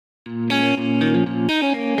My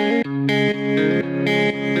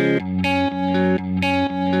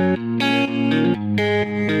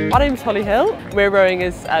name's Holly Hill. We're rowing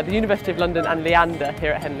as the University of London and Leander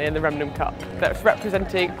here at Henley in the Remenham Cup. That's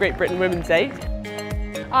representing Great Britain Women's 8.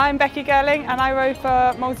 I'm Becky Girling and I row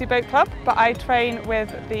for Molesey Boat Club, but I train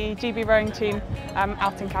with the GB rowing team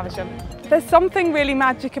out in Caversham. There's something really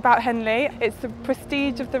magic about Henley. It's the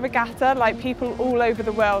prestige of the regatta, like people all over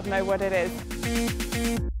the world know what it is.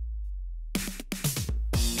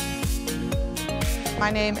 My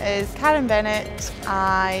name is Karen Bennett.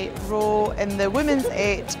 I row in the Women's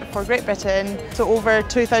 8 for Great Britain, so over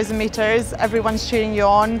 2,000 metres, everyone's cheering you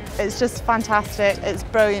on. It's just fantastic, it's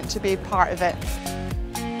brilliant to be part of it.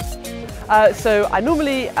 So I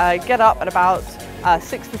normally get up at about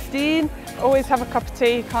 6:15. Always have a cup of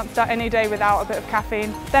tea, can't start any day without a bit of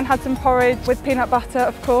caffeine. Then had some porridge with peanut butter,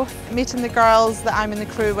 of course. Meeting the girls that I'm in the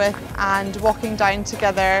crew with and walking down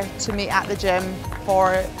together to meet at the gym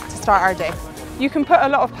to start our day. You can put a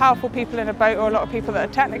lot of powerful people in a boat, or a lot of people that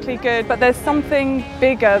are technically good, but there's something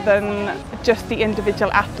bigger than just the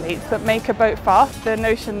individual athletes that make a boat fast. The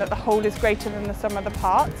notion that the whole is greater than the sum of the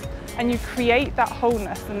parts, and you create that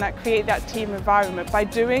wholeness and create that team environment by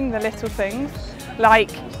doing the little things, like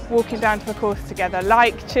walking down to the course together,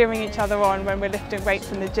 like cheering each other on when we're lifting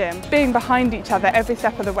weights in the gym, being behind each other every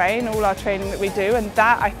step of the way in all our training that we do, and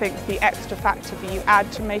that I think is the extra factor that you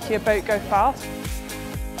add to making a boat go fast.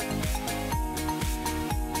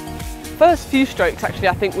 First few strokes actually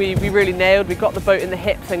I think we really nailed. We got the boat in the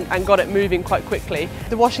hips and got it moving quite quickly.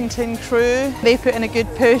 The Washington crew, they put in a good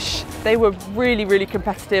push. They were really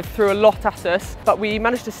competitive, threw a lot at us, but we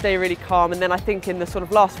managed to stay really calm, and then I think in the sort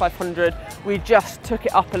of last 500 we just took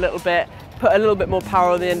it up a little bit, put a little bit more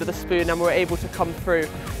power on the end of the spoon, and we were able to come through.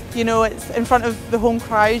 You know, it's in front of the home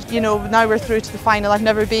crowd. You know, now we're through to the final. I've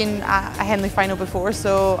never been at a Henley final before,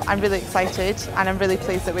 so I'm really excited and I'm really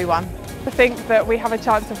pleased that we won. To think that we have a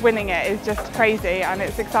chance of winning it is just crazy and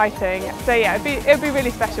it's exciting. So yeah, it'd be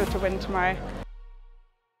really special to win tomorrow.